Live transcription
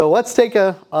So let's take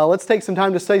some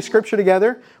time to study Scripture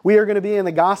together. We are going to be in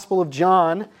the Gospel of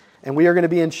John, and we are going to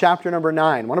be in chapter number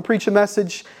 9. I want to preach a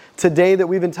message today that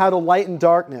we've entitled Light and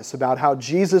Darkness, about how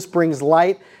Jesus brings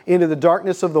light into the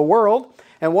darkness of the world.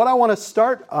 And what I want to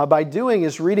start by doing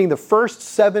is reading the first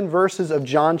 7 verses of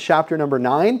John chapter number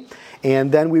 9,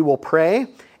 and then we will pray,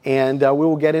 and we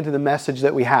will get into the message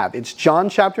that we have. It's John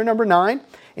chapter number 9.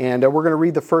 And we're going to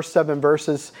read the first 7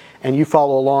 verses, and you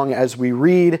follow along as we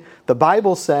read. The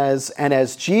Bible says, "And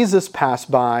as Jesus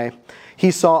passed by,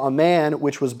 he saw a man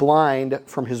which was blind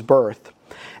from his birth.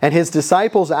 And his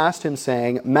disciples asked him,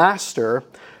 saying, Master,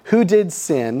 who did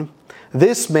sin,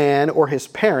 this man or his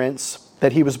parents,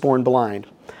 that he was born blind?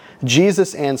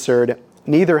 Jesus answered,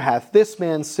 Neither hath this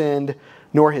man sinned,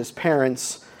 nor his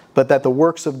parents, but that the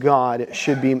works of God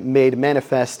should be made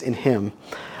manifest in him.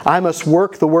 I must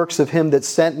work the works of him that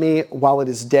sent me while it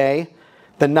is day.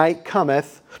 The night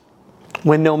cometh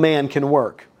when no man can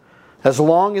work. As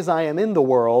long as I am in the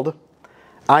world,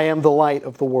 I am the light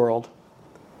of the world."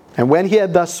 And when he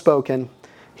had thus spoken,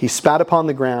 he spat upon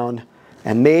the ground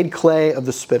and made clay of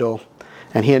the spittle.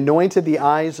 And he anointed the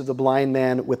eyes of the blind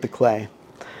man with the clay,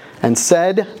 and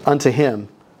said unto him,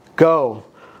 Go,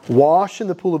 wash in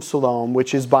the pool of Siloam,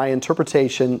 which is by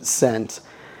interpretation sent.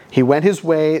 He went his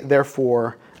way,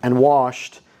 therefore, and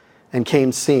washed, and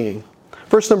came seeing.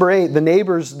 Verse number 8, the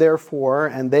neighbors therefore,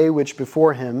 and they which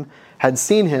before him had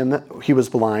seen him, he was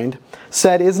blind,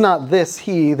 said, Is not this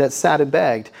he that sat and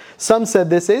begged? Some said,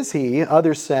 This is he.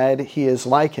 Others said, He is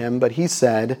like him. But he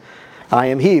said, I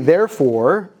am he.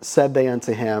 Therefore said they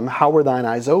unto him, How were thine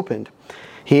eyes opened?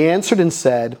 He answered and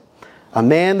said, A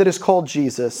man that is called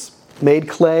Jesus made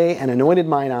clay and anointed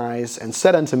mine eyes, and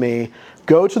said unto me,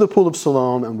 Go to the pool of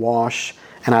Siloam and wash.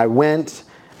 And I went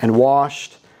and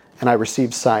washed, and I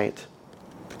received sight.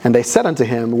 And they said unto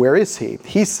him, Where is he?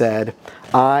 He said,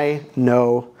 I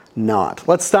know not.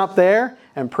 Let's stop there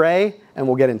and pray, and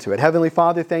we'll get into it. Heavenly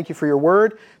Father, thank you for your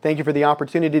word. Thank you for the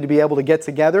opportunity to be able to get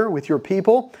together with your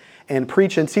people and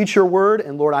preach and teach your word.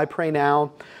 And Lord, I pray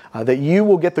now that you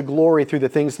will get the glory through the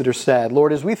things that are said.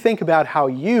 Lord, as we think about how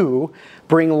you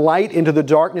bring light into the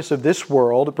darkness of this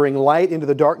world, bring light into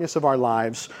the darkness of our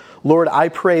lives, Lord, I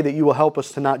pray that you will help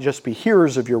us to not just be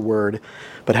hearers of your word,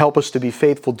 but help us to be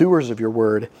faithful doers of your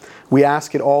word. We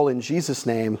ask it all in Jesus'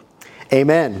 name.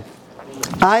 Amen.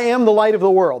 I am the light of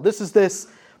the world. This is this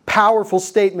powerful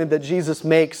statement that Jesus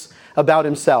makes about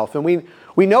himself. And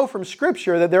we know from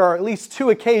Scripture that there are at least 2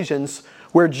 occasions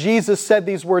where Jesus said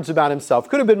these words about himself.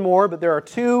 Could have been more, but there are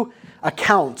 2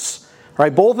 accounts,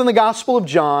 right? Both in the Gospel of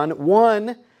John.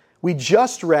 One we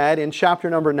just read in chapter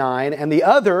number 9, and the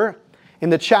other in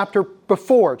the chapter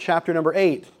before, chapter number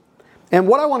 8. And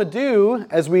what I want to do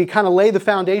as we kind of lay the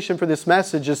foundation for this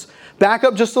message is back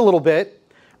up just a little bit,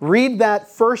 read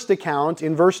that first account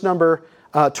in verse number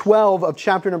 12 of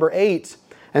chapter number 8,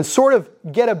 and sort of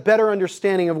get a better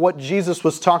understanding of what Jesus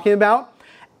was talking about,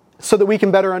 so that we can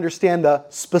better understand the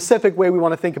specific way we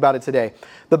want to think about it today.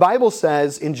 The Bible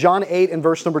says in John 8 and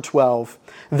verse number 12,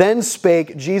 Then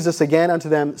spake Jesus again unto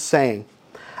them, saying,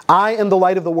 I am the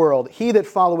light of the world. He that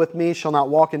followeth me shall not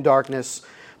walk in darkness,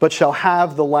 but shall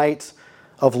have the light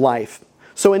of life.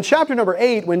 So in chapter number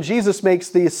 8, when Jesus makes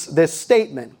this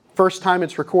statement, first time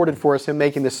it's recorded for us, him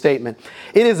making this statement,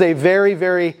 it is a very,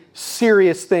 very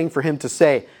serious thing for him to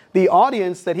say. The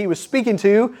audience that he was speaking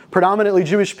to, predominantly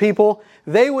Jewish people,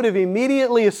 they would have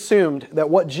immediately assumed that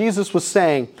what Jesus was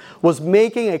saying was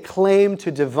making a claim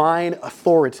to divine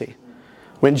authority.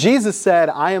 When Jesus said,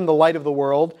 I am the light of the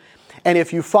world, and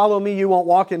if you follow me, you won't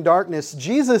walk in darkness,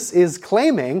 Jesus is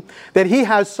claiming that he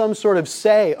has some sort of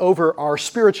say over our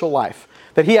spiritual life,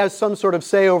 that he has some sort of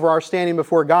say over our standing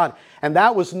before God. And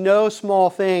that was no small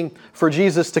thing for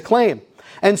Jesus to claim.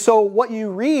 And so what you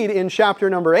read in chapter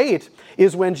number 8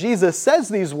 is when Jesus says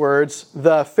these words,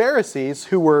 the Pharisees,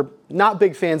 who were not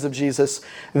big fans of Jesus,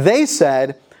 they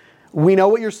said, we know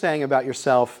what you're saying about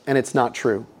yourself, and it's not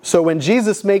true. So when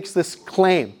Jesus makes this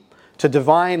claim to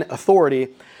divine authority,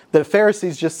 the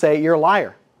Pharisees just say, you're a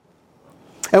liar.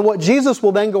 And what Jesus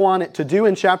will then go on to do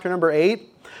in chapter number 8,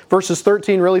 verses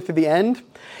 13 really through the end,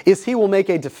 is he will make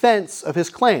a defense of his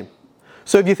claim.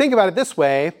 So if you think about it this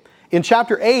way, in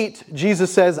chapter 8,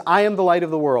 Jesus says, I am the light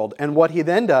of the world. And what he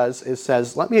then does is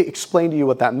says, let me explain to you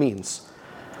what that means.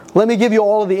 Let me give you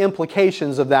all of the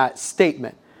implications of that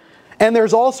statement. And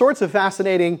there's all sorts of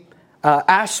fascinating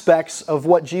aspects of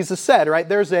what Jesus said, right?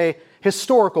 There's a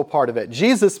historical part of it.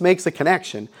 Jesus makes a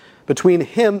connection between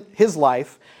his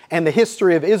life, and the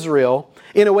history of Israel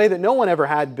in a way that no one ever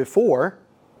had before.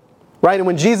 Right? And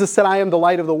when Jesus said, I am the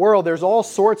light of the world, there's all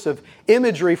sorts of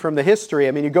imagery from the history.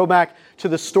 I mean, you go back to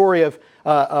the story of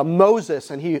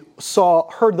Moses, and he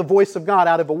heard the voice of God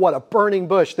out of a burning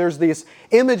bush. There's these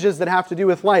images that have to do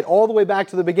with light all the way back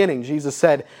to the beginning.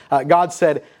 God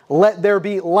said, let there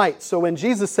be light. So when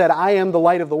Jesus said, I am the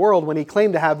light of the world, when he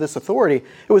claimed to have this authority,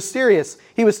 it was serious.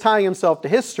 He was tying himself to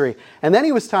history, and then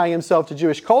he was tying himself to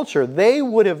Jewish culture. They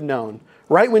would have known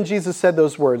right when Jesus said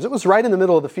those words. It was right in the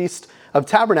middle of the Feast of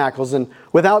Tabernacles, and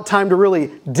without time to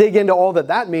really dig into all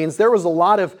that means, there was a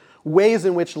lot of ways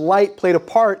in which light played a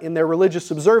part in their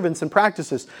religious observance and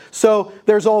practices. So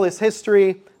there's all this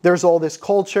history, there's all this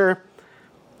culture,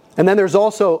 and then there's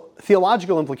also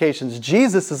theological implications.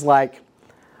 Jesus is like,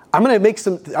 I'm going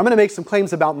to make some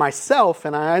claims about myself,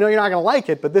 and I know you're not going to like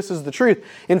it, but this is the truth.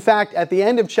 In fact, at the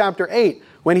end of chapter 8,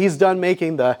 when he's done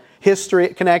making the history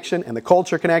connection and the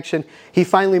culture connection, he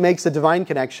finally makes a divine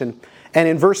connection. And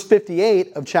in verse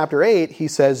 58 of chapter 8, he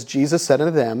says, Jesus said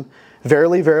unto them,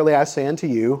 verily, verily, I say unto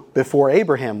you, before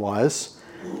Abraham was,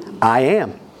 I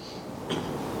am.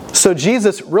 So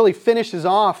Jesus really finishes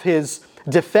off his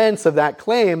defense of that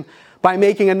claim by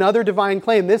making another divine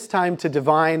claim, this time to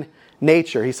divine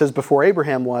nature. He says, before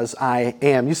Abraham was, I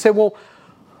am. You say, well,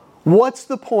 what's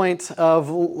the point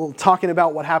of talking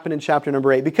about what happened in chapter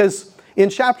number 8? Because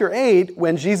in chapter 8,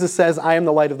 when Jesus says, I am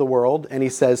the light of the world, and he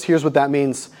says, here's what that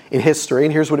means in history,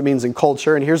 and here's what it means in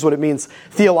culture, and here's what it means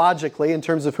theologically in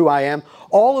terms of who I am,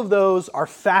 all of those are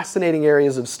fascinating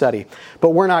areas of study.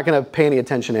 But we're not going to pay any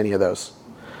attention to any of those.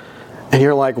 And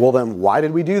you're like, well then, why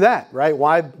did we do that, right?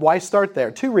 Why start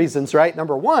there? Two reasons, right?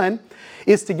 Number one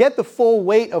is to get the full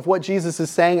weight of what Jesus is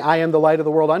saying, I am the light of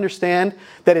the world. Understand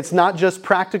that it's not just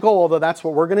practical, although that's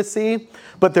what we're going to see,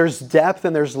 but there's depth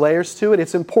and there's layers to it.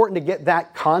 It's important to get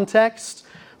that context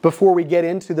before we get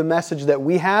into the message that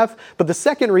we have. But the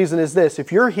second reason is this: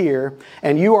 if you're here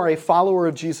and you are a follower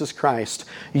of Jesus Christ,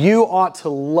 you ought to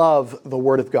love the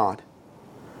Word of God.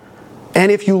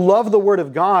 And if you love the Word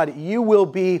of God, you will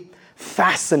be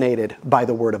fascinated by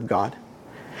the Word of God.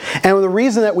 And the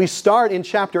reason that we start in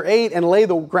chapter 8 and lay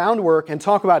the groundwork and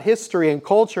talk about history and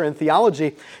culture and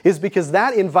theology is because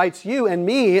that invites you and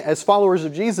me as followers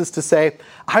of Jesus to say,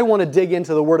 I want to dig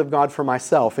into the Word of God for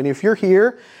myself. And if you're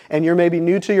here and you're maybe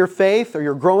new to your faith or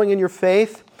you're growing in your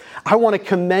faith, I want to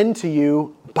commend to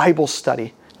you Bible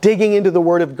study, digging into the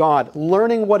Word of God,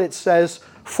 learning what it says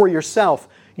for yourself.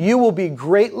 You will be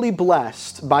greatly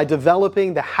blessed by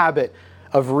developing the habit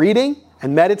of reading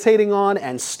and meditating on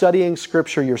and studying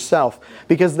Scripture yourself,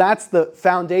 because that's the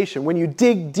foundation. When you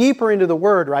dig deeper into the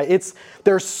Word, right,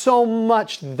 there's so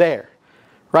much there,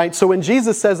 right? So when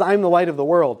Jesus says, I'm the light of the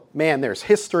world, man, there's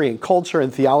history and culture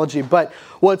and theology. But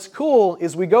what's cool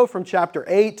is we go from chapter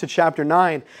 8 to chapter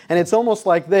 9, and it's almost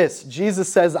like this.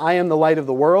 Jesus says, I am the light of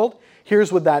the world.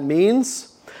 Here's what that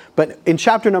means. But in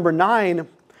chapter number 9,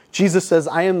 Jesus says,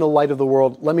 I am the light of the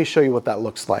world. Let me show you what that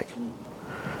looks like.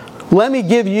 Let me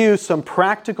give you some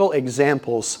practical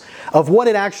examples of what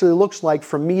it actually looks like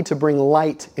for me to bring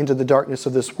light into the darkness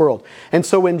of this world. And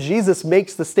so when Jesus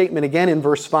makes the statement again in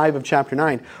verse 5 of chapter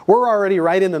 9, we're already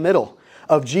right in the middle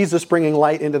of Jesus bringing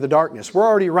light into the darkness. We're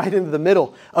already right into the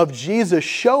middle of Jesus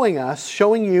showing us,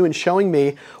 showing you and showing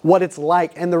me what it's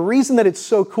like. And the reason that it's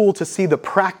so cool to see the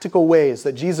practical ways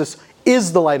that Jesus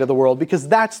is the light of the world, because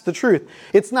that's the truth.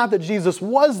 It's not that Jesus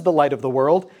was the light of the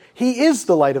world. He is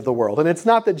the light of the world. And it's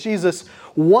not that Jesus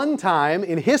one time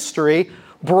in history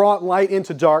brought light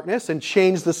into darkness and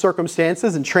changed the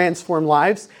circumstances and transformed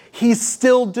lives. He's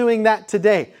still doing that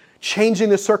today, changing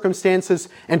the circumstances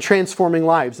and transforming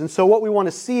lives. And so what we want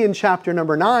to see in chapter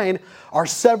number 9 are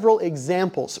several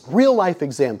examples, real life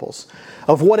examples,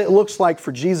 of what it looks like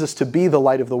for Jesus to be the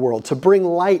light of the world, to bring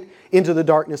light into the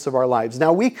darkness of our lives.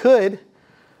 Now we could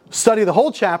study the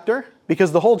whole chapter,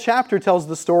 because the whole chapter tells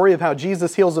the story of how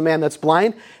Jesus heals a man that's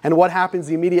blind and what happens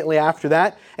immediately after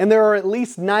that. And there are at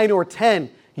least 9 or 10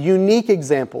 unique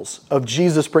examples of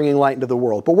Jesus bringing light into the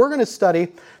world. But we're going to study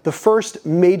the first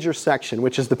major section,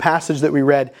 which is the passage that we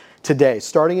read today,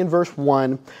 starting in verse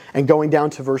 1 and going down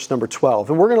to verse number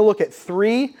 12. And we're going to look at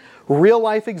 3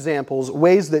 real-life examples,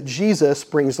 ways that Jesus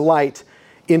brings light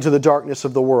into the darkness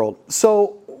of the world.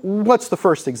 So what's the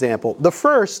first example? The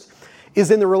first is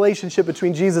in the relationship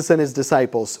between Jesus and his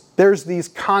disciples. There's these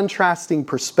contrasting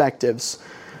perspectives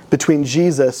between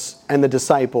Jesus and the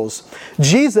disciples.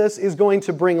 Jesus is going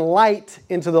to bring light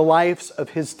into the lives of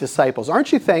his disciples.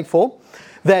 Aren't you thankful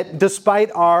that despite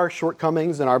our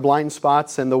shortcomings and our blind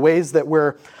spots and the ways that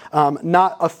we're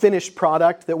not a finished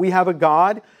product, that we have a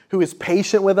God who is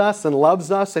patient with us and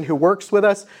loves us and who works with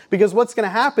us. Because what's going to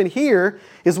happen here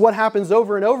is what happens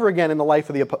over and over again in the life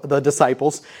of the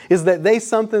disciples, is that they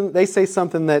say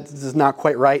something that is not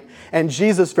quite right, and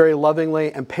Jesus very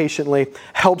lovingly and patiently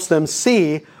helps them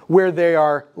see where they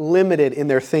are limited in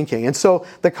their thinking. And so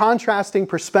the contrasting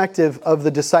perspective of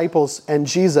the disciples and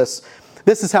Jesus,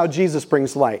 this is how Jesus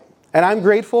brings light. And I'm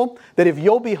grateful that if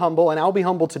you'll be humble, and I'll be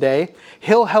humble today,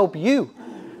 He'll help you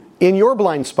in your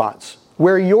blind spots,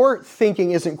 where your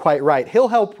thinking isn't quite right. He'll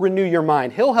help renew your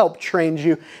mind. He'll help train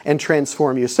you and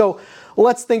transform you. So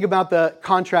let's think about the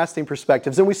contrasting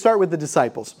perspectives. And we start with the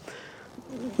disciples.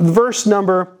 Verse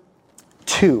number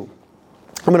 2.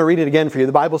 I'm going to read it again for you.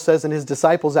 The Bible says, "And his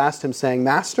disciples asked him, saying,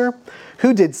 Master,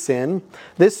 who did sin,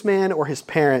 this man or his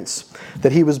parents,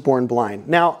 that he was born blind?"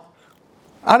 Now,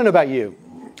 I don't know about you.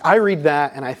 I read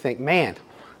that and I think, man,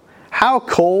 how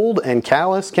cold and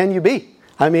callous can you be?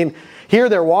 I mean, here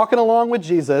they're walking along with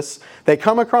Jesus. They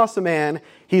come across a man.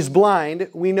 He's blind.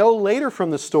 We know later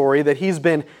from the story that he's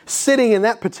been sitting in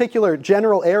that particular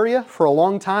general area for a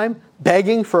long time,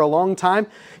 begging for a long time.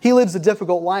 He lives a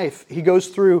difficult life. He goes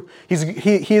through, he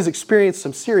has experienced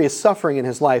some serious suffering in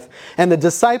his life. And the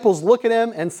disciples look at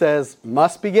him and says,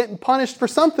 must be getting punished for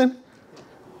something.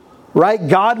 Right?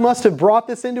 God must have brought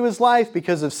this into his life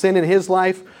because of sin in his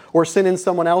life or sin in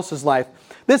someone else's life.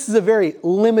 This is a very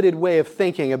limited way of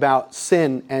thinking about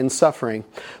sin and suffering.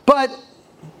 But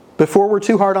before we're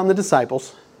too hard on the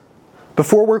disciples,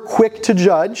 before we're quick to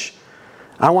judge,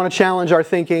 I want to challenge our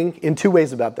thinking in two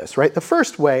ways about this, right? The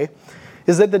first way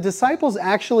is that the disciples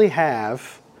actually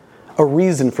have a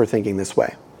reason for thinking this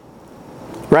way.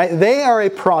 Right? They are a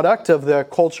product of the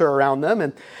culture around them,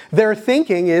 and their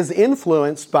thinking is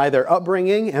influenced by their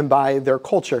upbringing and by their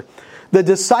culture. The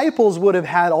disciples would have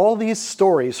had all these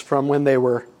stories from when they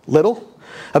were little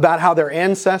about how their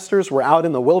ancestors were out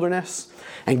in the wilderness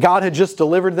and God had just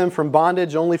delivered them from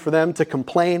bondage only for them to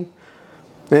complain.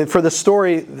 And for the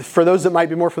story, for those that might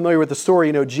be more familiar with the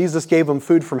story, Jesus gave them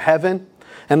food from heaven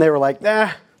and they were like,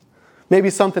 maybe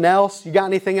something else. You got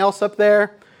anything else up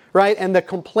there? Right? And the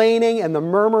complaining and the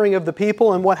murmuring of the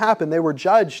people, and what happened? They were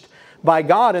judged by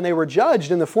God, and they were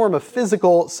judged in the form of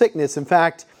physical sickness. In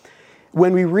fact,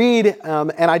 when we read,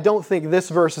 and I don't think this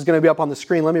verse is going to be up on the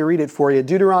screen, let me read it for you.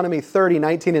 Deuteronomy 30,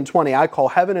 19 and 20. "I call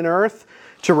heaven and earth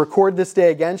to record this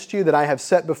day against you, that I have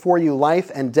set before you life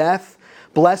and death,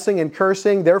 blessing and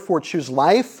cursing. Therefore choose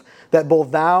life, that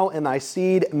both thou and thy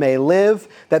seed may live,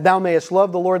 that thou mayest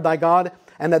love the Lord thy God,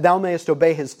 and that thou mayest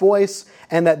obey his voice,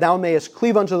 and that thou mayest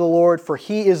cleave unto the Lord, for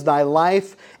he is thy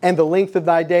life and the length of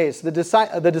thy days." The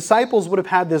disciples would have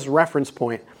had this reference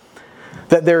point,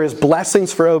 that there is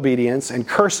blessings for obedience and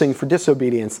cursing for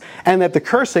disobedience, and that the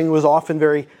cursing was often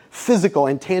very physical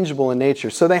and tangible in nature.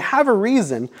 So they have a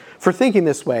reason for thinking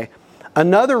this way.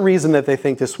 Another reason that they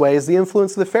think this way is the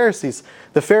influence of the Pharisees.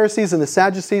 The Pharisees and the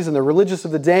Sadducees and the religious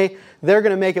of the day, they're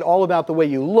going to make it all about the way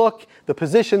you look, the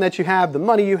position that you have, the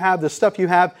money you have, the stuff you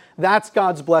have. That's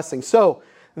God's blessing. So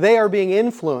they are being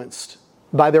influenced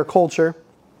by their culture,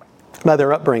 by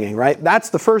their upbringing, right? That's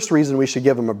the first reason we should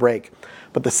give them a break.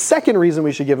 But the second reason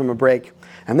we should give them a break,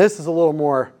 and this is a little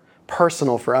more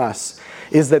personal for us,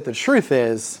 is that the truth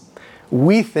is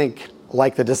we think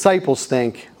like the disciples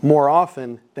think more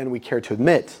often than we care to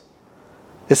admit.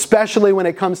 Especially when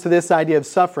it comes to this idea of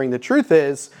suffering. The truth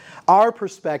is, our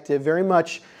perspective very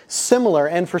much similar,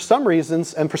 and for some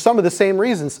reasons, and for some of the same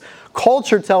reasons,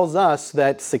 culture tells us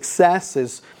that success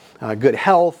is good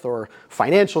health or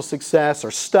financial success or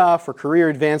stuff or career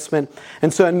advancement.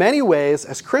 And so in many ways,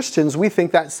 as Christians, we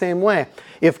think that same way.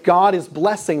 If God is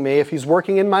blessing me, if He's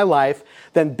working in my life,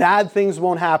 then bad things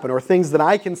won't happen, or things that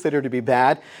I consider to be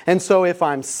bad. And so if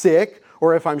I'm sick,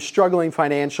 or if I'm struggling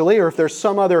financially, or if there's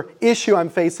some other issue I'm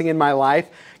facing in my life,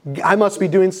 I must be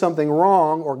doing something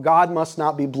wrong, or God must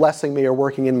not be blessing me or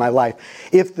working in my life.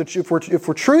 If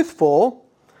we're truthful,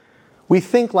 we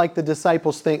think like the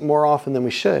disciples think more often than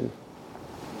we should.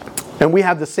 And we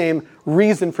have the same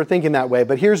reason for thinking that way.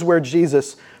 But here's where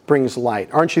Jesus brings light.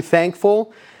 Aren't you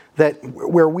thankful that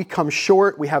where we come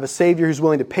short, we have a Savior who's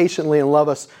willing to patiently and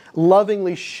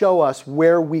lovingly show us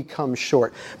where we come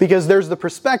short? Because there's the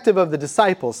perspective of the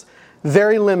disciples,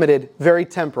 very limited, very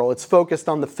temporal. It's focused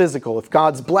on the physical. If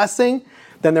God's blessing,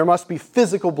 then there must be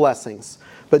physical blessings.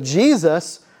 But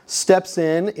Jesus steps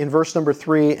in verse number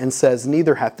 3 and says,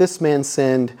 "Neither hath this man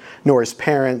sinned, nor his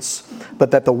parents,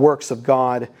 but that the works of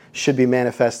God should be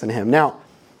manifest in him." Now,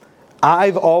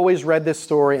 I've always read this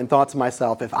story and thought to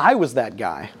myself, if I was that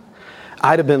guy,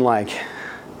 I'd have been like,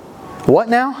 what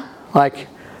now? Like,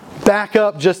 back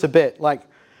up just a bit. Like,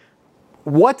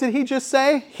 what did he just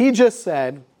say? He just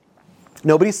said,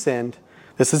 nobody sinned.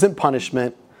 This isn't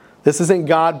punishment. This isn't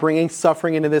God bringing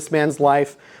suffering into this man's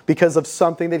life because of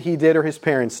something that he did or his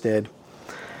parents did.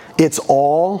 It's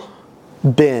all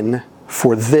been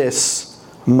for this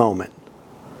moment.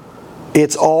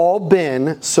 It's all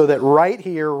been so that right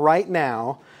here, right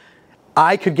now,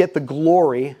 I could get the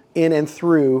glory in and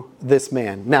through this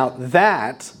man. Now,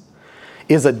 that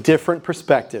is a different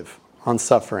perspective on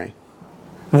suffering.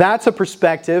 That's a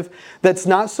perspective that's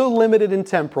not so limited and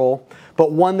temporal,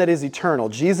 but one that is eternal.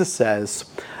 Jesus says,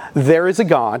 there is a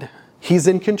God. He's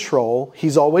in control.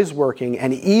 He's always working.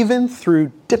 And even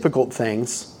through difficult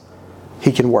things,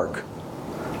 He can work.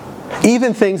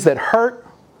 Even things that hurt,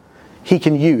 He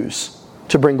can use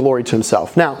to bring glory to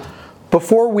Himself. Now,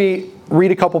 before we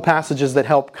read a couple passages that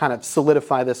help kind of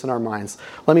solidify this in our minds,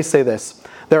 let me say this.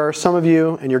 There are some of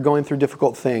you, and you're going through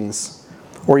difficult things,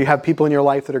 or you have people in your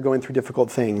life that are going through difficult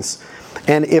things.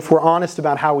 And if we're honest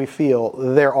about how we feel,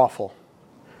 they're awful.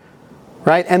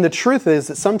 Right? And the truth is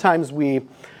that sometimes we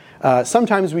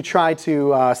try to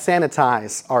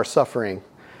sanitize our suffering.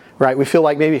 Right? We feel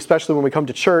like maybe, especially when we come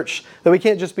to church, that we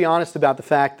can't just be honest about the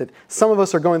fact that some of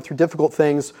us are going through difficult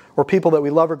things, or people that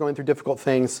we love are going through difficult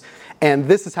things, and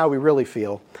this is how we really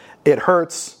feel. It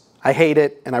hurts, I hate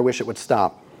it, and I wish it would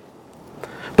stop.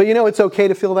 But you know, it's okay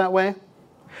to feel that way.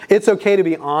 It's okay to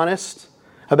be honest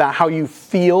about how you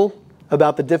feel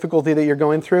about the difficulty that you're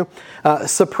going through.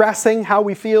 Suppressing how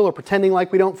we feel or pretending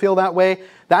like we don't feel that way,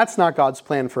 that's not God's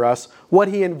plan for us. What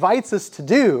He invites us to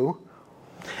do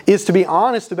is to be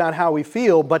honest about how we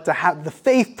feel, but to have the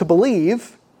faith to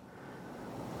believe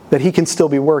that He can still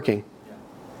be working,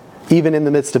 even in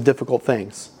the midst of difficult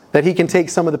things. That He can take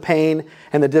some of the pain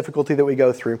and the difficulty that we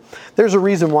go through. There's a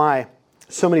reason why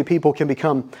so many people can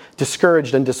become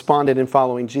discouraged and despondent in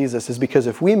following Jesus, is because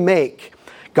if we make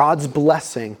God's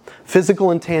blessing physical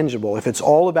and tangible, if it's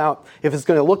going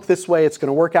to look this way, it's going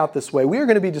to work out this way, we are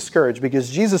going to be discouraged,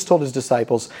 because Jesus told His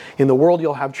disciples, in the world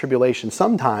you'll have tribulation.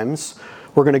 Sometimes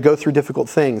we're going to go through difficult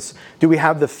things. Do we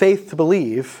have the faith to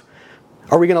believe?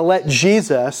 Are we going to let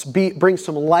Jesus bring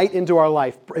some light into our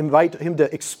life, invite Him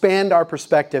to expand our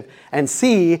perspective, and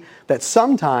see that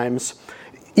sometimes,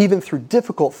 even through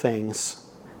difficult things,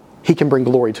 He can bring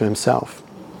glory to Himself?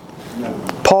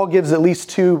 Paul gives at least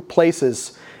two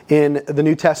places in the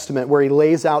New Testament where he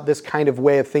lays out this kind of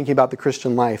way of thinking about the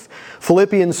Christian life.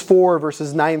 Philippians 4,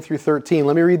 verses 9 through 13.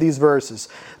 Let me read these verses.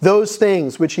 Those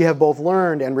things which ye have both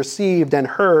learned and received and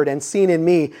heard and seen in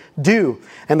me, do,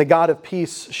 and the God of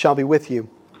peace shall be with you.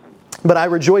 But I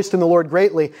rejoiced in the Lord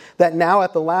greatly, that now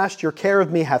at the last your care of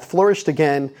me hath flourished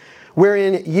again,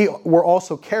 wherein ye were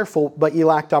also careful, but ye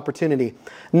lacked opportunity.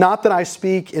 Not that I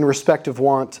speak in respect of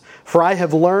want, for I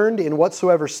have learned in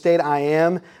whatsoever state I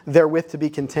am, therewith to be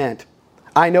content.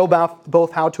 I know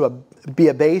both how to be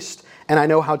abased, and I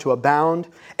know how to abound.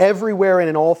 Everywhere and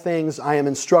in all things I am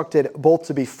instructed both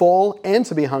to be full and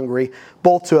to be hungry,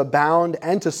 both to abound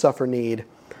and to suffer need.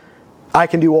 I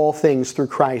can do all things through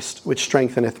Christ, which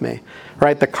strengtheneth me.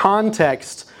 Right? The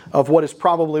context of what is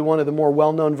probably one of the more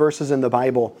well-known verses in the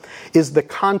Bible is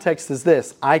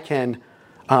this: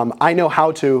 I know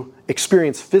how to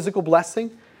experience physical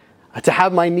blessing, to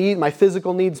have my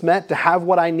physical needs met, to have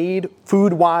what I need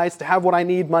food-wise, to have what I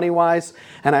need money-wise,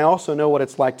 and I also know what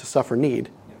it's like to suffer need.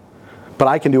 But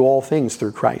I can do all things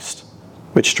through Christ,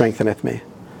 which strengtheneth me.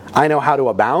 I know how to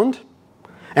abound,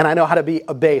 and I know how to be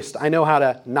abased. I know how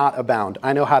to not abound.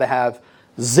 I know how to have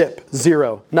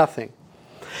zero, nothing.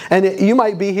 And you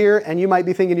might be here and you might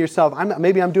be thinking to yourself,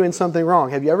 maybe I'm doing something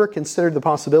wrong. Have you ever considered the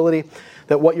possibility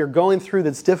that what you're going through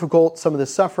that's difficult, some of the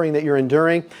suffering that you're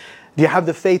enduring, do you have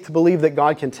the faith to believe that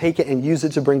God can take it and use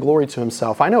it to bring glory to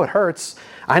Himself? I know it hurts.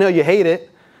 I know you hate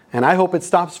it. And I hope it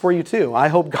stops for you too. I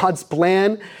hope God's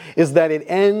plan is that it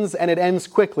ends, and it ends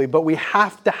quickly. But we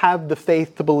have to have the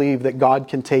faith to believe that God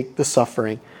can take the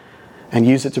suffering and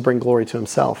use it to bring glory to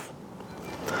Himself.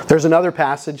 There's another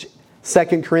passage,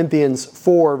 2 Corinthians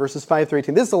 4, verses 5 through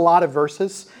 18. This is a lot of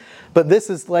verses, but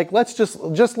this is like, let's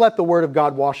just let the Word of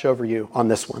God wash over you on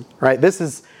this one. Right?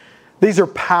 These are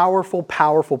powerful,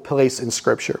 powerful place in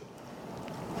Scripture.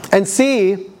 And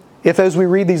see if, as we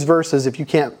read these verses, if you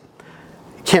can't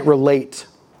relate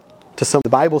to some. The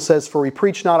Bible says, for we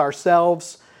preach not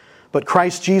ourselves, but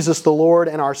Christ Jesus the Lord,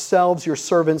 and ourselves your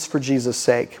servants for Jesus'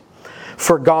 sake.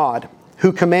 For God,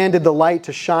 who commanded the light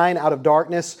to shine out of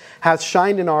darkness, hath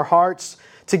shined in our hearts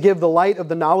to give the light of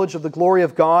the knowledge of the glory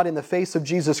of God in the face of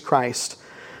Jesus Christ.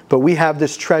 But we have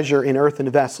this treasure in earthen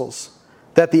vessels,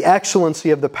 that the excellency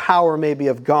of the power may be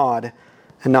of God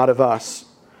and not of us.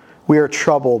 We are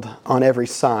troubled on every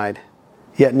side,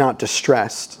 yet not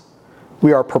distressed.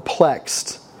 We are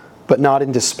perplexed, but not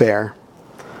in despair.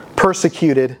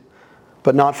 Persecuted,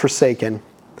 but not forsaken,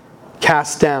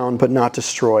 cast down, but not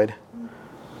destroyed,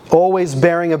 always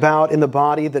bearing about in the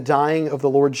body the dying of the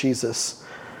Lord Jesus,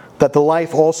 that the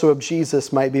life also of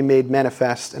Jesus might be made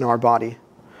manifest in our body.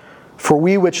 For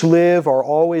we which live are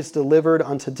always delivered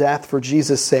unto death for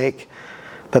Jesus' sake,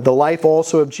 that the life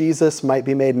also of Jesus might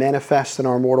be made manifest in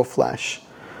our mortal flesh.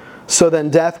 So then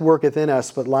death worketh in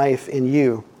us, but life in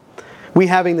you. We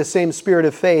having the same spirit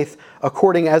of faith,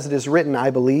 according as it is written, I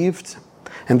believed,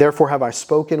 and therefore have I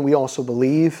spoken. We also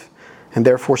believe, and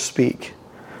therefore speak,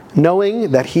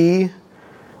 knowing that he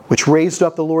which raised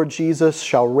up the Lord Jesus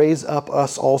shall raise up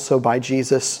us also by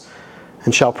Jesus,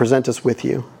 and shall present us with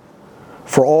you.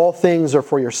 For all things are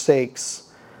for your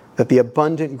sakes, that the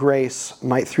abundant grace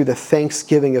might through the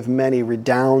thanksgiving of many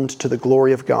redound to the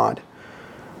glory of God.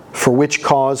 For which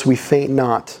cause we faint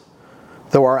not,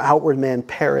 though our outward man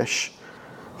perish,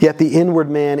 yet the inward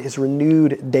man is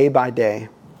renewed day by day.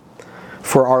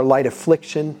 For our light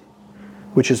affliction,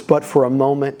 which is but for a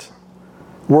moment,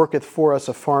 worketh for us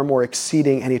a far more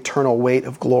exceeding and eternal weight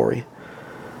of glory,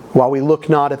 while we look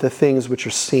not at the things which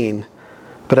are seen,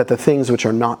 but at the things which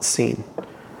are not seen.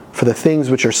 For the things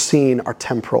which are seen are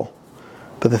temporal,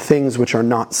 but the things which are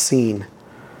not seen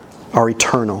are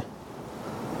eternal.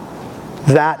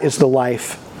 That is the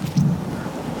life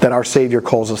that our Savior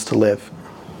calls us to live.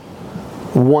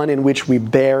 One in which we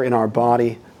bear in our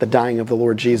body the dying of the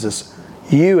Lord Jesus.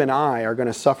 You and I are going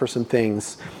to suffer some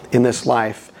things in this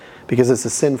life because it's a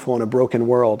sinful and a broken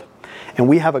world. And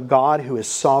we have a God who is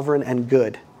sovereign and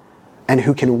good and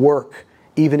who can work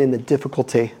even in the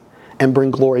difficulty and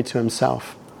bring glory to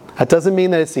himself. That doesn't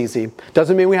mean that it's easy.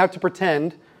 Doesn't mean we have to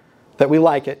pretend that we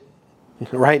like it.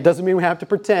 Right? Doesn't mean we have to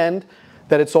pretend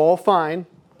that it's all fine.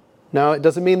 No, it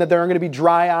doesn't mean that there aren't going to be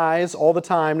dry eyes all the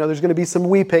time. No, there's going to be some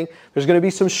weeping. There's going to be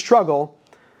some struggle.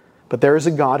 But there is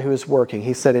a God who is working.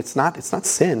 He said it's not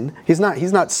sin. He's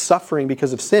not suffering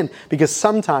because of sin. Because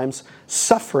sometimes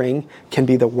suffering can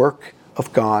be the work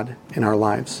of God in our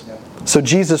lives. Yeah. So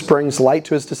Jesus brings light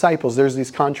to his disciples. There's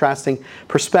these contrasting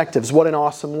perspectives. What an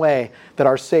awesome way that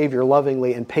our Savior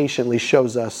lovingly and patiently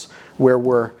shows us where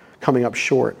we're coming up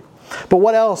short. But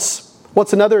what else?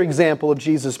 What's another example of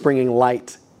Jesus bringing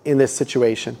light in this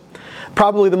situation?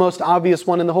 Probably the most obvious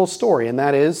one in the whole story, and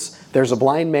that is there's a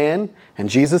blind man and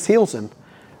Jesus heals him.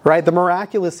 Right? The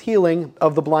miraculous healing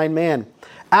of the blind man.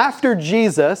 After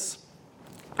Jesus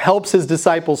helps his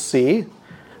disciples see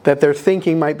that their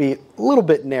thinking might be a little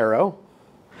bit narrow,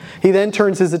 he then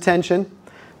turns his attention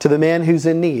to the man who's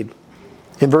in need.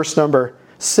 In verse number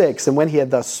 6, and when he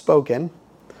had thus spoken,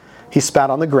 he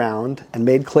spat on the ground and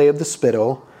made clay of the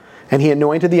spittle, and he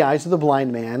anointed the eyes of the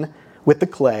blind man with the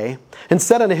clay, and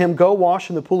said unto him, Go wash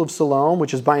in the pool of Siloam,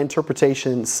 which is by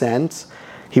interpretation sent.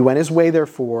 He went his way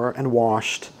therefore, and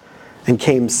washed, and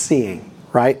came seeing.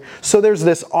 Right? So there's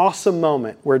this awesome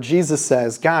moment where Jesus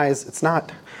says, guys, it's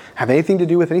not have anything to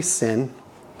do with any sin.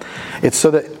 It's so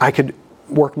that I could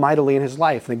work mightily in his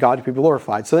life, and that God could be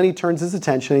glorified. So then he turns his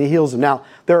attention and he heals him. Now,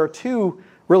 there are two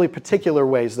really particular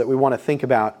ways that we want to think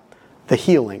about the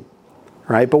healing.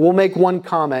 Right? But we'll make one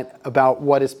comment about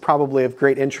what is probably of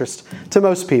great interest to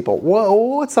most people. Whoa,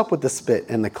 what's up with the spit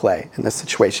and the clay in this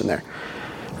situation there?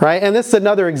 Right? And this is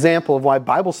another example of why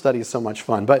Bible study is so much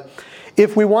fun. But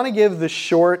if we want to give the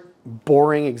short,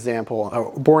 boring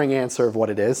example, boring answer of what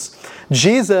it is,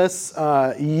 Jesus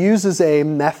uses a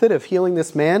method of healing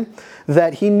this man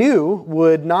that he knew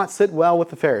would not sit well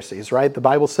with the Pharisees. Right? The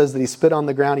Bible says that he spit on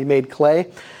the ground, he made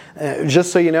clay.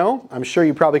 Just so you know, I'm sure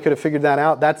you probably could have figured that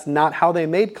out. That's not how they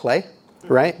made clay,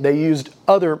 right? They used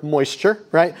other moisture,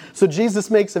 right? So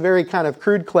Jesus makes a very kind of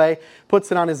crude clay,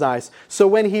 puts it on his eyes. So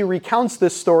when he recounts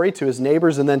this story to his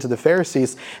neighbors and then to the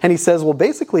Pharisees, and he says, well,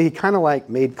 basically he kind of like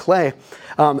made clay,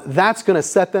 that's going to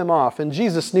set them off. And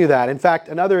Jesus knew that. In fact,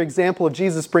 another example of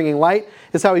Jesus bringing light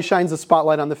is how he shines the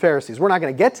spotlight on the Pharisees. We're not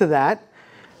going to get to that,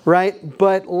 right?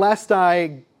 But lest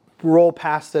I roll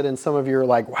past it and some of you are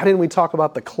like, why didn't we talk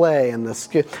about the clay and the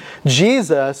skin?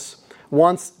 Jesus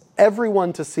wants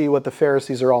everyone to see what the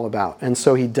Pharisees are all about. And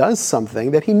so he does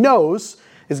something that he knows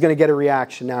is going to get a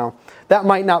reaction. Now, that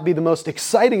might not be the most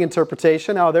exciting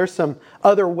interpretation. Now, there's some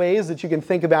other ways that you can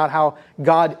think about how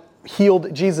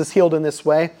Jesus healed in this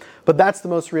way. But that's the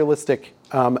most realistic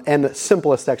and the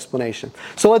simplest explanation.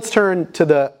 So let's turn to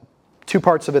the two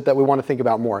parts of it that we want to think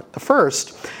about more. The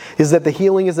first is that the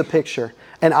healing is a picture,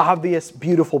 an obvious,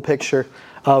 beautiful picture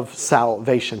of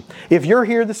salvation. If you're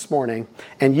here this morning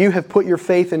and you have put your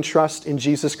faith and trust in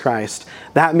Jesus Christ,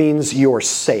 that means you're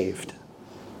saved.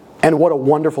 And what a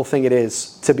wonderful thing it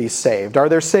is to be saved. Are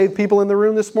there saved people in the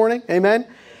room this morning? Amen?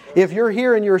 If you're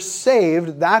here and you're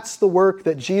saved, that's the work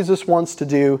that Jesus wants to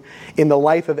do in the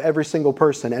life of every single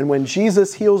person. And when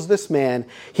Jesus heals this man,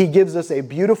 he gives us a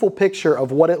beautiful picture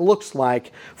of what it looks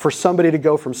like for somebody to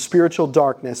go from spiritual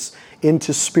darkness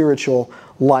into spiritual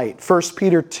light. 1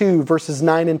 Peter 2, verses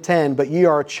 9 and 10, "But ye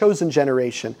are a chosen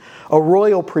generation, a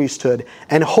royal priesthood,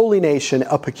 and holy nation,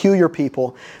 a peculiar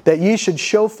people, that ye should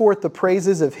show forth the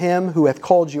praises of him who hath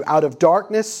called you out of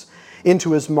darkness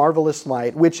into his marvelous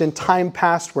light, which in time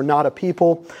past were not a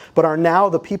people, but are now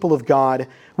the people of God,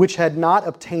 which had not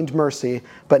obtained mercy,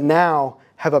 but now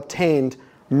have obtained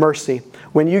mercy."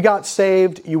 When you got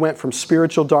saved, you went from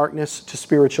spiritual darkness to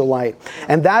spiritual light.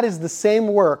 And that is the same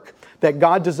work that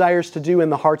God desires to do in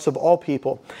the hearts of all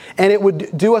people. And it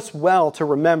would do us well to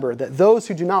remember that those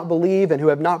who do not believe and who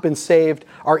have not been saved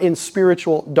are in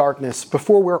spiritual darkness.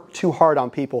 Before we're too hard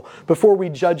on people, before we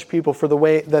judge people for the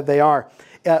way that they are,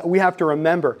 we have to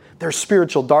remember their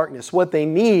spiritual darkness. What they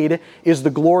need is the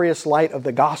glorious light of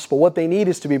the gospel. What they need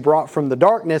is to be brought from the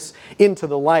darkness into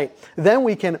the light. Then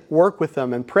we can work with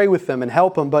them and pray with them and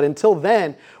help them. But until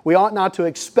then, we ought not to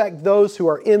expect those who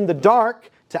are in the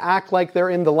dark to act like they're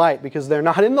in the light, because they're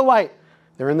not in the light,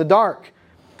 they're in the dark.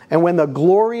 And when the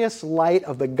glorious light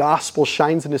of the gospel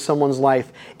shines into someone's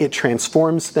life, it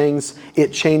transforms things,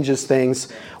 it changes things.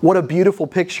 What a beautiful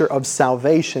picture of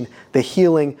salvation the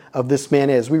healing of this man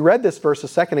is. We read this verse a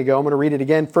second ago. I'm going to read it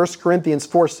again. 1 Corinthians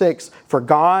 4:6. "For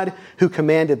God, who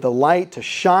commanded the light to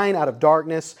shine out of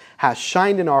darkness, has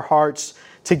shined in our hearts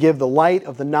to give the light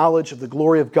of the knowledge of the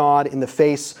glory of God in the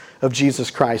face of Jesus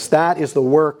Christ." That is the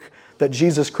work that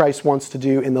Jesus Christ wants to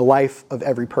do in the life of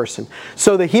every person.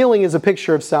 So the healing is a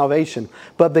picture of salvation,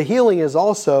 but the healing is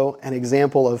also an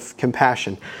example of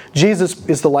compassion. Jesus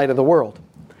is the light of the world.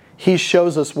 He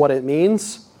shows us what it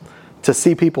means to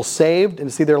see people saved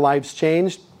and to see their lives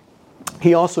changed.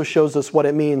 He also shows us what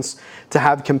it means to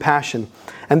have compassion.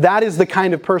 And that is the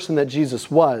kind of person that Jesus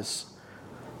was.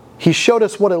 He showed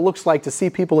us what it looks like to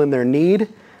see people in their need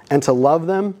and to love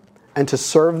them and to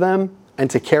serve them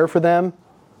and to care for them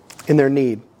in their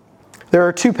need. There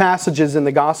are two passages in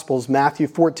the Gospels, Matthew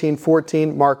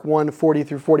 14:14, Mark 1:40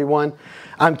 through 41.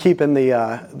 I'm keeping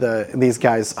these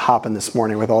guys hopping this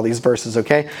morning with all these verses,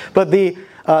 okay? But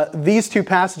these two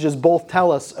passages both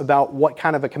tell us about what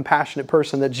kind of a compassionate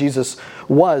person that Jesus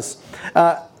was.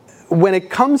 When it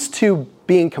comes to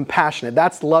being compassionate,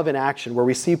 that's love in action, where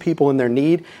we see people in their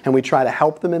need and we try to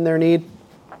help them in their need.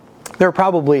 There are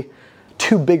probably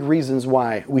two big reasons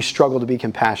why we struggle to be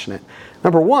compassionate.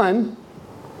 Number one,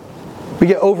 we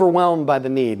get overwhelmed by the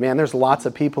need. Man, there's lots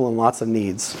of people and lots of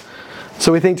needs.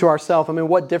 So we think to ourselves,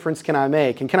 what difference can I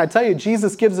make? And can I tell you,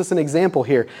 Jesus gives us an example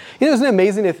here. Isn't it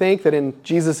amazing to think that in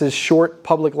Jesus' short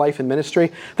public life and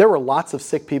ministry, there were lots of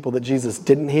sick people that Jesus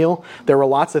didn't heal. There were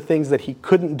lots of things that he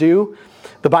couldn't do.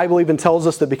 The Bible even tells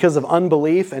us that because of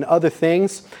unbelief and other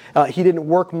things, he didn't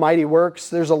work mighty works.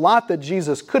 There's a lot that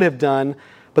Jesus could have done,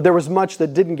 but there was much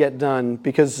that didn't get done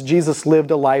because Jesus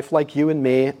lived a life like you and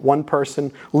me, one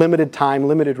person, limited time,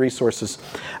 limited resources.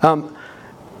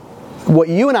 What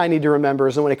you and I need to remember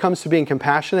is that when it comes to being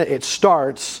compassionate, it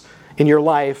starts in your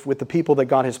life with the people that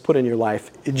God has put in your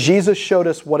life. Jesus showed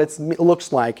us what it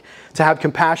looks like to have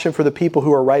compassion for the people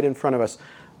who are right in front of us.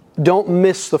 Don't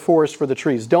miss the forest for the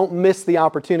trees. Don't miss the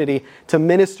opportunity to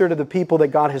minister to the people that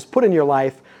God has put in your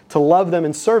life, to love them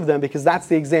and serve them, because that's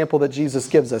the example that Jesus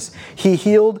gives us. He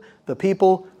healed the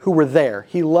people who were there.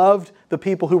 He loved the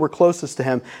people who were closest to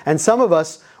him. And some of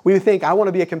us, we think, I want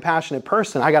to be a compassionate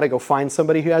person. I got to go find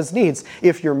somebody who has needs.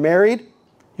 If you're married,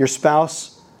 your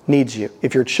spouse needs you.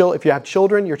 If you have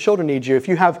children, your children need you. If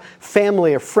you have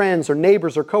family or friends or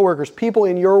neighbors or coworkers, people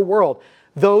in your world,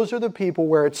 those are the people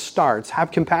where it starts.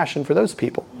 Have compassion for those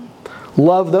people.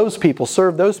 Love those people.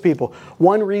 Serve those people.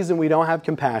 One reason we don't have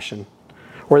compassion,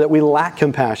 or that we lack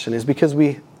compassion, is because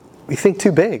we think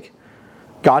too big.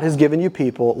 God has given you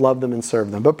people, love them and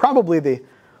serve them. But probably the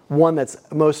one that's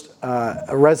most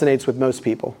resonates with most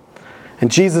people. And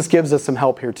Jesus gives us some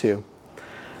help here too.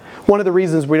 One of the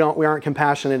reasons we aren't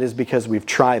compassionate is because we've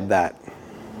tried that.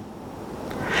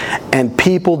 And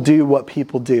people do what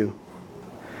people do.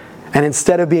 And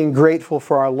instead of being grateful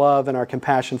for our love and our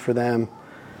compassion for them,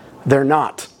 they're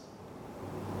not.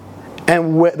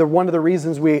 And one of the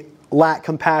reasons we lack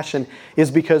compassion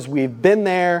is because we've been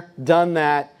there, done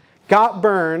that, got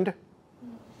burned,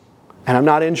 and I'm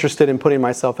not interested in putting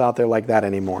myself out there like that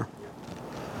anymore.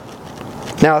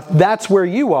 Now, if that's where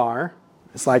you are,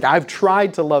 it's like, I've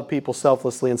tried to love people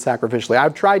selflessly and sacrificially.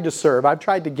 I've tried to serve. I've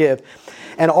tried to give.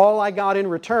 And all I got in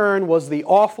return was the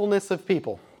awfulness of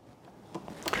people.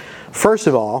 First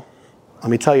of all, let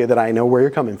me tell you that I know where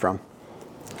you're coming from.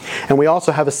 And we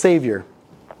also have a Savior.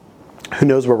 who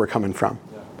knows where we're coming from.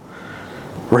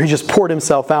 Where he just poured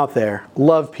himself out there,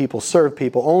 loved people, served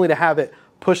people, only to have it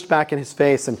pushed back in his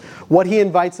face. And what he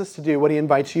invites us to do, what he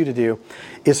invites you to do,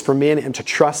 is for me and him to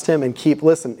trust him and keep,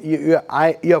 listen, you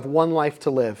have one life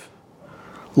to live.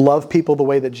 Love people the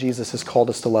way that Jesus has called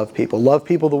us to love people. Love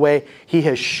people the way he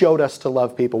has showed us to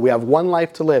love people. We have one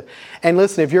life to live. And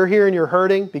listen, if you're here and you're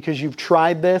hurting because you've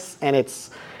tried this and it's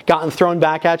gotten thrown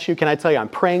back at you, can I tell you, I'm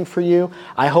praying for you.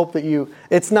 I hope that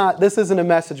this isn't a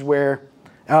message where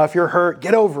if you're hurt,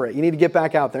 get over it. You need to get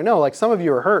back out there. No, like some of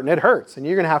you are hurt and it hurts and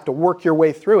you're going to have to work your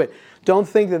way through it. Don't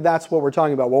think that that's what we're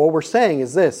talking about. Well, what we're saying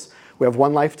is this. We have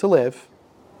one life to live.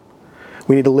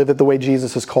 We need to live it the way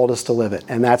Jesus has called us to live it.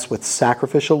 And that's with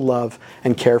sacrificial love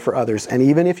and care for others. And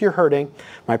even if you're hurting,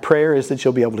 my prayer is that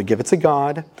you'll be able to give it to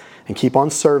God and keep on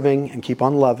serving and keep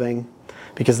on loving,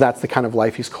 because that's the kind of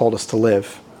life he's called us to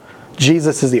live.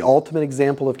 Jesus is the ultimate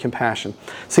example of compassion.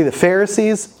 See, the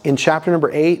Pharisees in chapter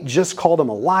number 8 just called him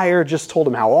a liar, just told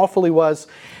him how awful he was.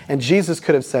 And Jesus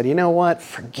could have said, you know what,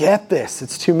 forget this,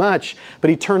 it's too much. But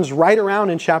he turns right around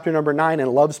in chapter number 9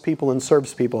 and loves people and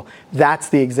serves people. That's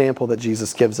the example that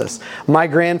Jesus gives us. My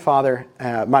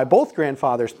both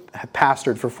grandfathers have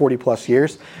pastored for 40 plus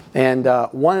years. And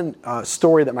one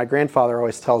story that my grandfather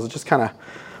always tells, it just kind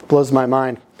of blows my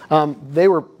mind.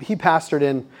 He pastored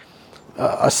in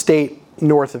a state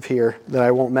north of here that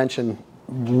I won't mention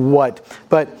what.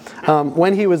 But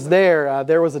when he was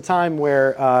there was a time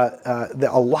where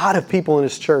a lot of people in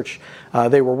his church,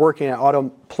 they were working at auto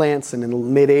plants, and in the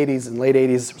mid-'80s and late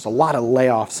 80s, there was a lot of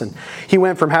layoffs. And he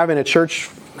went from having a church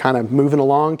kind of moving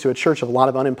along to a church of a lot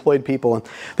of unemployed people. And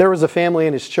there was a family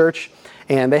in his church,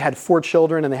 and they had 4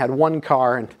 children, and they had 1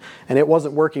 car, and it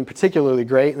wasn't working particularly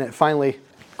great, and it finally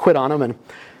quit on them. And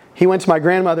he went to my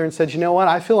grandmother and said, you know what,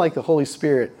 I feel like the Holy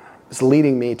Spirit is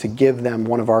leading me to give them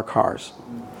one of our cars.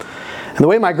 And the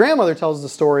way my grandmother tells the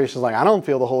story, she's like, I don't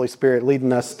feel the Holy Spirit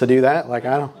leading us to do that. Like,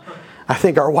 I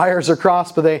think our wires are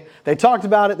crossed. But they talked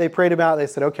about it, they prayed about it, they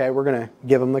said, okay, we're going to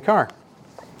give them the car.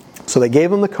 So they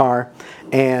gave them the car,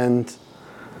 and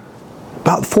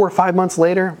about 4 or 5 months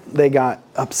later, they got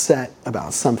upset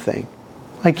about something.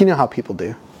 Like, you know how people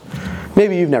do.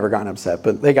 Maybe you've never gotten upset,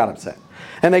 but they got upset.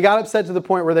 And they got upset to the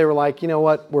point where they were like, you know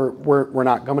what, we're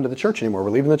not coming to the church anymore.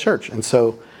 We're leaving the church. And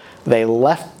so they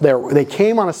left they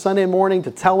came on a Sunday morning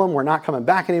to tell them we're not coming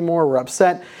back anymore. We're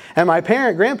upset. And my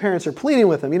grandparents are pleading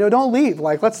with them, don't leave.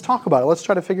 Like, let's talk about it. Let's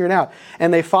try to figure it out.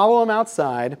 And they follow them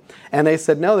outside, and they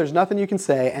said, no, there's nothing you can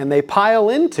say. And they pile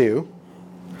into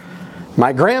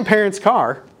my grandparents'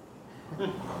 car.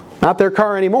 Not their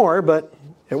car anymore, but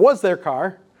it was their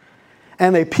car.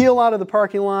 And they peel out of the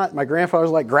parking lot. My grandfather's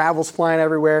like, gravel's flying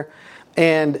everywhere.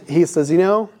 And he says, I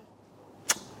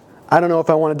don't know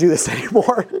if I want to do this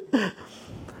anymore.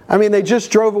 I mean, they just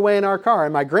drove away in our car.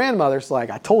 And my grandmother's like,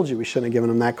 I told you we shouldn't have given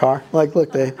them that car. Like,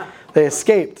 look, they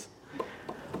escaped.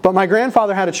 But my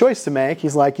grandfather had a choice to make.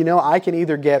 He's like, I can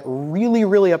either get really,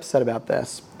 really upset about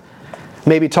this.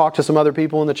 Maybe talk to some other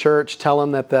people in the church, tell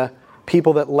them that the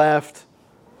people that left,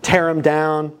 tear them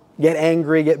down, get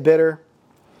angry, get bitter.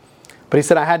 But he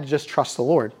said, I had to just trust the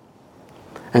Lord.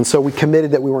 And so we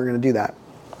committed that we weren't going to do that.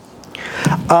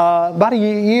 About a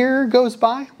year goes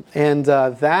by, and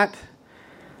that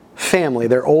family,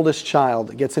 their oldest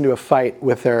child, gets into a fight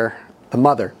with the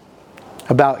mother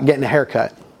about getting a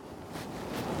haircut.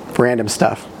 Random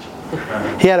stuff.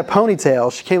 He had a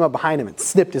ponytail. She came up behind him and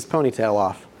snipped his ponytail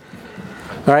off.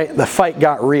 All right, the fight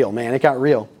got real, man. It got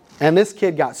real. And this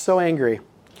kid got so angry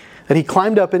that he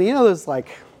climbed up in, those like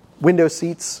window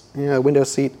seats, window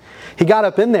seat. He got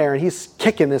up in there and he's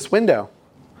kicking this window.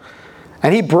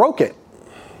 And he broke it.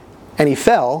 And he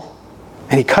fell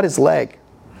and he cut his leg.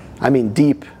 I mean,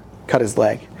 deep cut his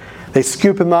leg. They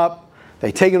scoop him up.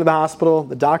 They take him to the hospital.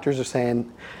 The doctors are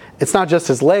saying, it's not just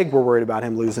his leg we're worried about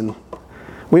him losing.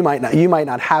 You might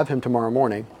not have him tomorrow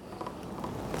morning.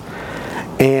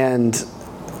 And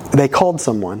they called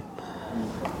someone.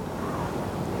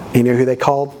 You know who they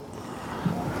called?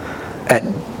 At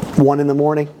 1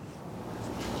 a.m,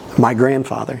 my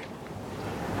grandfather.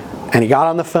 And he got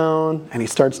on the phone and he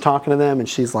starts talking to them, and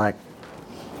she's like,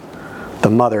 the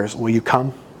mothers, will you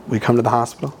come? Will you come to the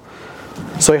hospital?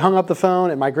 So he hung up the phone,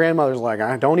 and my grandmother's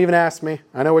like, don't even ask me.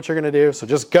 I know what you're going to do, so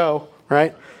just go,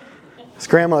 right? His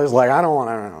grandmother's like, I don't want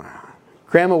to.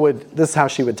 Grandma this is how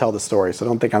she would tell the story, so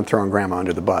don't think I'm throwing Grandma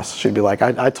under the bus. She'd be like,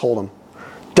 I told him,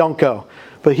 don't go.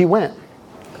 But he went.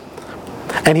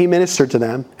 And he ministered to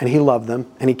them, and he loved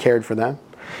them, and he cared for them.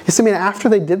 You see, after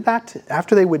they did that,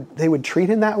 after they would treat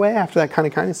him that way, after that kind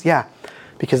of kindness, yeah,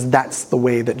 because that's the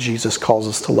way that Jesus calls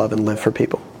us to love and live for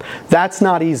people. That's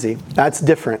not easy. That's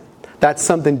different. That's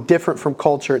something different from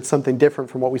culture. It's something different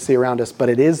from what we see around us. But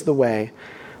it is the way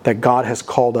that God has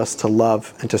called us to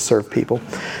love and to serve people.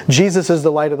 Jesus is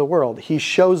the light of the world. He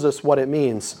shows us what it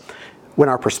means when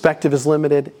our perspective is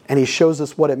limited, and He shows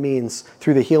us what it means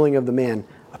through the healing of the man,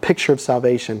 a picture of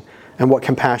salvation and what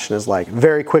compassion is like.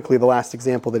 Very quickly, the last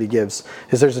example that He gives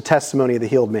is there's a testimony of the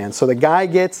healed man. So the guy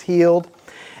gets healed,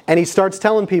 and he starts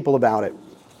telling people about it.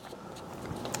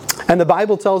 And the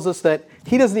Bible tells us that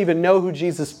he doesn't even know who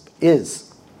Jesus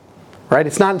is. Right?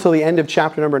 It's not until the end of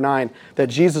chapter number 9 that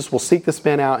Jesus will seek this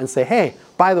man out and say, hey,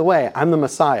 by the way, I'm the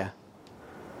Messiah.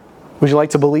 Would you like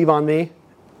to believe on me?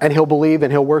 And he'll believe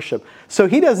and he'll worship. So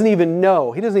he doesn't even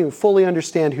know. He doesn't even fully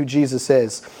understand who Jesus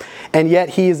is. And yet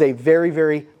he is a very,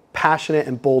 very passionate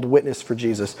and bold witness for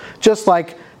Jesus. Just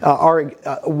like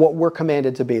what we're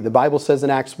commanded to be. The Bible says in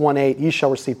Acts 1:8, ye shall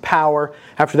receive power.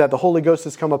 After that, the Holy Ghost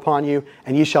has come upon you,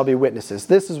 and ye shall be witnesses.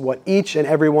 This is what each and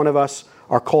every one of us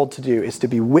are called to do, is to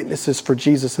be witnesses for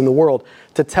Jesus in the world,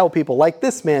 to tell people like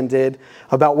this man did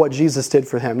about what Jesus did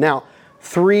for him. Now,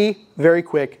 3 very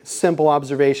quick, simple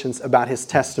observations about his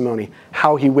testimony,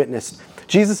 how he witnessed.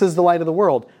 Jesus is the light of the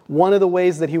world. One of the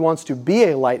ways that He wants to be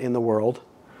a light in the world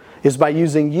is by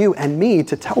using you and me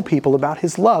to tell people about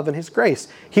His love and His grace.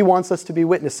 He wants us to be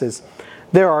witnesses.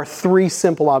 There are 3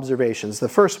 simple observations. The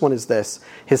first one is this: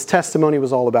 his testimony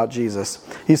was all about Jesus.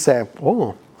 You say,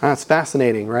 oh, that's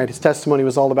fascinating, right? His testimony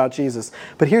was all about Jesus.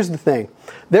 But here's the thing.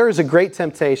 There is a great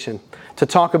temptation to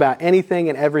talk about anything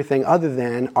and everything other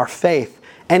than our faith.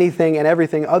 Anything and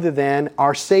everything other than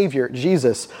our Savior,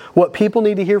 Jesus. What people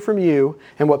need to hear from you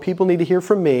and what people need to hear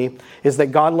from me is that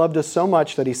God loved us so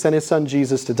much that He sent His Son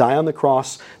Jesus to die on the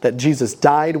cross, that Jesus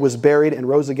died, was buried, and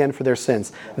rose again for their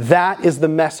sins. That is the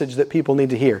message that people need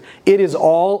to hear. It is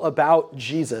all about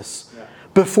Jesus.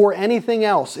 Before anything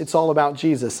else, it's all about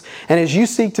Jesus. And as you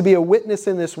seek to be a witness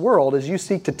in this world, as you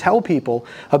seek to tell people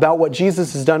about what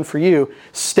Jesus has done for you,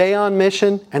 stay on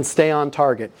mission and stay on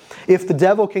target. If the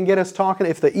devil can get us talking,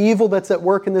 if the evil that's at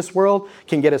work in this world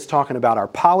can get us talking about our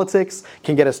politics,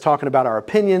 can get us talking about our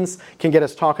opinions, can get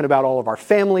us talking about all of our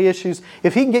family issues,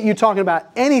 if he can get you talking about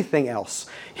anything else,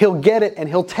 he'll get it and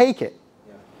he'll take it.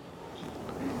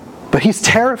 But he's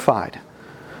terrified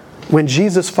when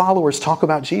Jesus' followers talk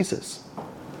about Jesus.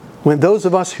 When those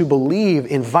of us who believe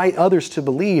invite others to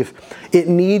believe, it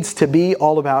needs to be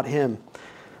all about Him.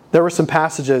 There were some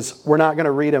passages, we're not going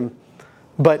to read them,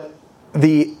 but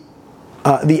the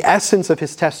essence of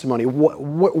His testimony,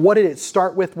 what did it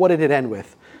start with? What did it end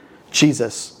with?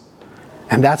 Jesus.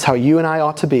 And that's how you and I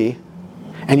ought to be.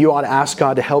 And you ought to ask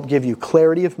God to help give you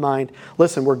clarity of mind.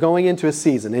 Listen, we're going into a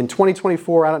season. In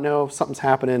 2024, I don't know, something's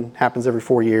happening, happens every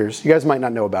 4 years. You guys might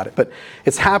not know about it, but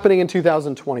it's happening in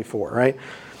 2024, right?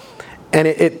 And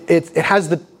it has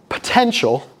the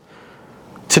potential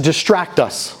to distract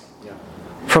us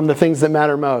from the things that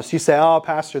matter most. You say, oh,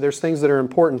 Pastor, there's things that are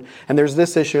important, and there's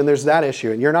this issue, and there's that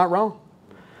issue, and you're not wrong.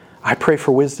 I pray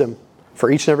for wisdom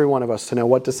for each and every one of us to know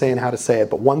what to say and how to say it.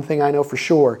 But one thing I know for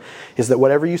sure is that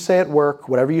whatever you say at work,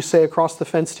 whatever you say across the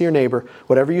fence to your neighbor,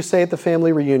 whatever you say at the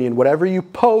family reunion, whatever you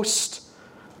post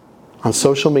on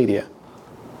social media,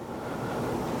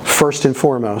 first and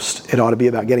foremost, it ought to be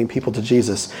about getting people to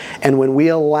Jesus. And when we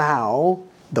allow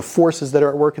the forces that are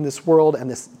at work in this world and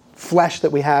this flesh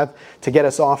that we have to get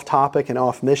us off topic and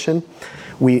off mission,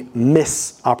 we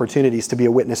miss opportunities to be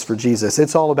a witness for Jesus.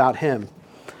 It's all about Him,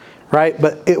 right?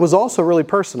 But it was also really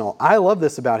personal. I love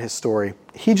this about his story.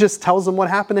 He just tells them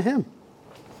what happened to him.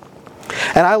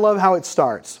 And I love how it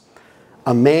starts.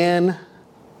 A man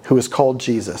who is called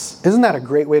Jesus. Isn't that a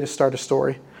great way to start a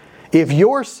story? If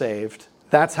you're saved,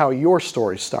 that's how your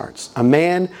story starts. A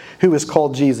man who is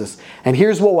called Jesus. And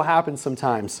here's what will happen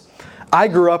sometimes. I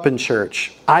grew up in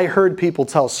church. I heard people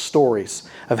tell stories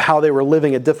of how they were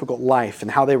living a difficult life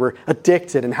and how they were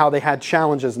addicted and how they had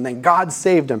challenges and then God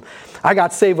saved them. I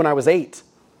got saved when I was 8.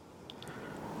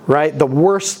 Right? The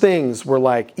worst things were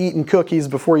like eating cookies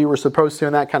before you were supposed to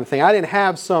and that kind of thing. I didn't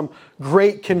have some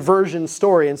great conversion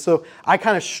story. And so I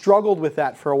kind of struggled with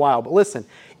that for a while. But listen,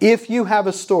 if you have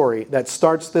a story that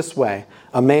starts this way,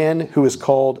 a man who is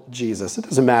called Jesus, it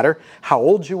doesn't matter how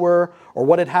old you were or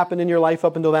what had happened in your life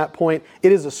up until that point,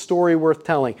 it is a story worth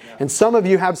telling. And some of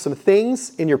you have some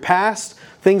things in your past,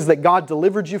 things that God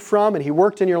delivered you from and He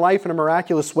worked in your life in a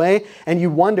miraculous way, and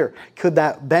you wonder, could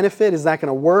that benefit? Is that going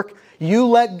to work? You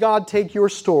let God take your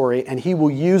story and He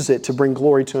will use it to bring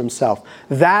glory to Himself.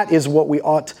 That is what we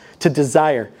ought to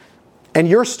desire. And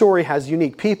your story has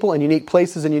unique people and unique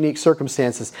places and unique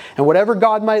circumstances. And whatever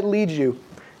God might lead you,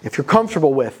 if you're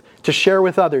comfortable with, to share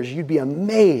with others, you'd be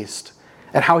amazed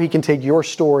at how He can take your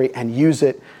story and use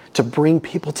it to bring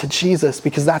people to Jesus,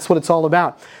 because that's what it's all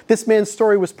about. This man's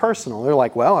story was personal. They're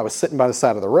like, well, I was sitting by the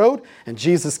side of the road, and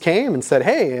Jesus came and said,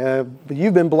 hey,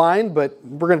 you've been blind, but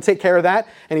we're going to take care of that.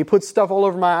 And he put stuff all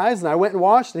over my eyes, and I went and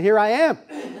washed, and here I am.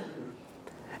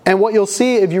 And what you'll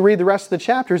see if you read the rest of the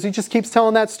chapters, he just keeps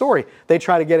telling that story. They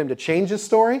try to get him to change his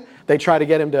story. They try to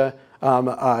get him to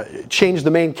change the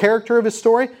main character of his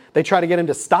story. They try to get him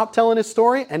to stop telling his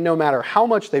story. And no matter how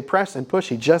much they press and push,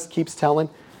 he just keeps telling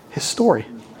his story.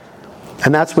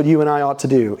 And that's what you and I ought to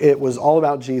do. It was all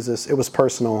about Jesus. It was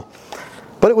personal.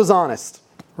 But it was honest,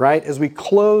 right? As we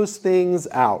close things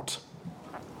out,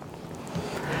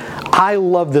 I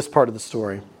love this part of the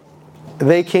story.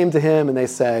 They came to him and they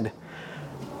said,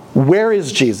 where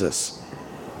is Jesus?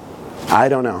 I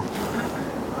don't know.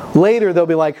 Later, they'll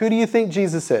be like, who do you think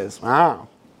Jesus is? I don't know.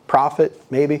 Prophet,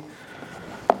 maybe.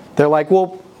 They're like,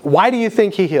 well, why do you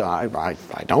think he healed?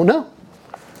 I don't know.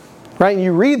 Right? And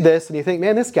you read this and you think,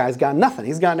 man, this guy's got nothing.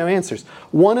 He's got no answers.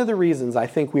 One of the reasons I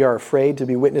think we are afraid to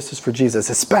be witnesses for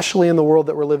Jesus, especially in the world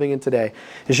that we're living in today,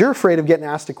 is you're afraid of getting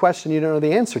asked a question you don't know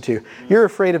the answer to. You're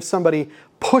afraid of somebody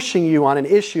pushing you on an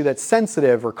issue that's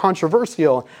sensitive or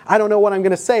controversial. I don't know what I'm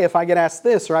going to say if I get asked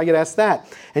this or I get asked that.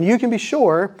 And you can be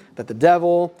sure that the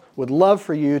devil would love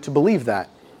for you to believe that.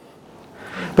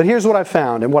 But here's what I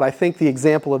found and what I think the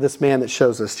example of this man that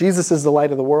shows us. Jesus is the light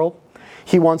of the world.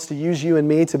 He wants to use you and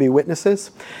me to be witnesses.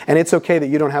 And it's okay that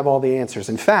you don't have all the answers.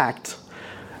 In fact,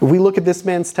 if we look at this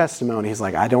man's testimony, he's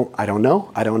like, I don't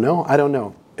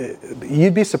know.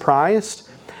 You'd be surprised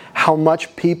how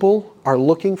much people are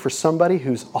looking for somebody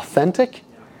who's authentic,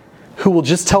 who will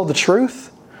just tell the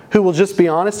truth, who will just be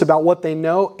honest about what they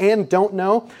know and don't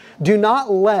know. Do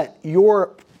not let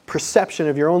your perception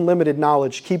of your own limited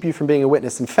knowledge keep you from being a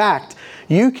witness. In fact,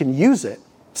 you can use it.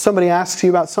 Somebody asks you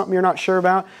about something you're not sure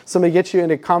about. Somebody gets you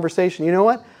into a conversation. You know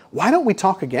what? Why don't we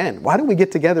talk again? Why don't we get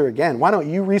together again? Why don't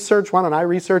you research? Why don't I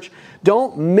research?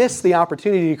 Don't miss the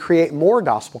opportunity to create more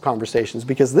gospel conversations,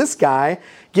 because this guy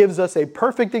gives us a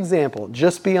perfect example.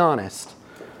 Just be honest.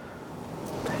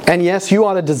 And yes, you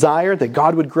ought to desire that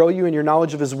God would grow you in your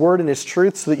knowledge of His Word and His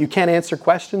truth so that you can answer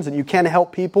questions and you can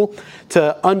help people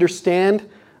to understand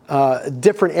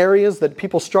different areas that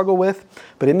people struggle with.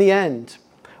 But in the end,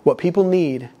 what people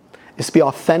need is to be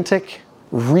authentic,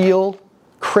 real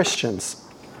Christians.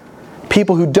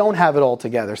 People who don't have it all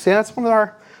together. See, that's one of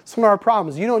our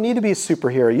problems. You don't need to be a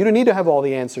superhero. You don't need to have all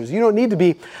the answers. You don't need to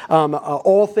be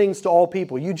all things to all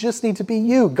people. You just need to be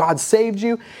you. God saved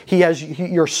you.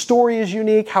 Your story is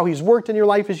unique. How He's worked in your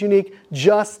life is unique.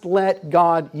 Just let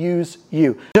God use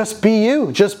you. Just be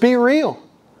you. Just be real.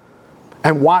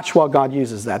 And watch while God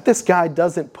uses that. This guy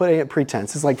doesn't put any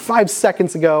pretense. It's like 5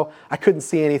 seconds ago, I couldn't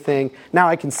see anything. Now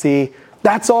I can see.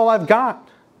 That's all I've got.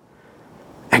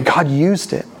 And God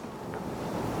used it.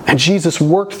 And Jesus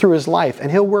worked through his life.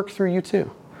 And He'll work through you too.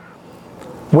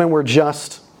 When we're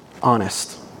just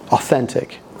honest,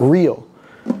 authentic, real.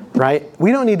 Right?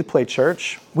 We don't need to play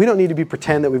church. We don't need to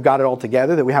pretend that we've got it all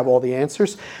together, that we have all the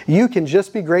answers. You can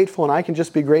just be grateful, and I can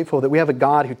just be grateful that we have a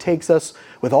God who takes us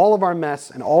with all of our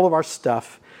mess and all of our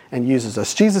stuff and uses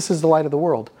us. Jesus is the light of the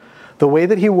world. The way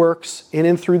that He works in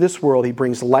and through this world, He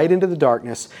brings light into the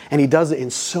darkness, and He does it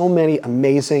in so many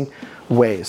amazing ways.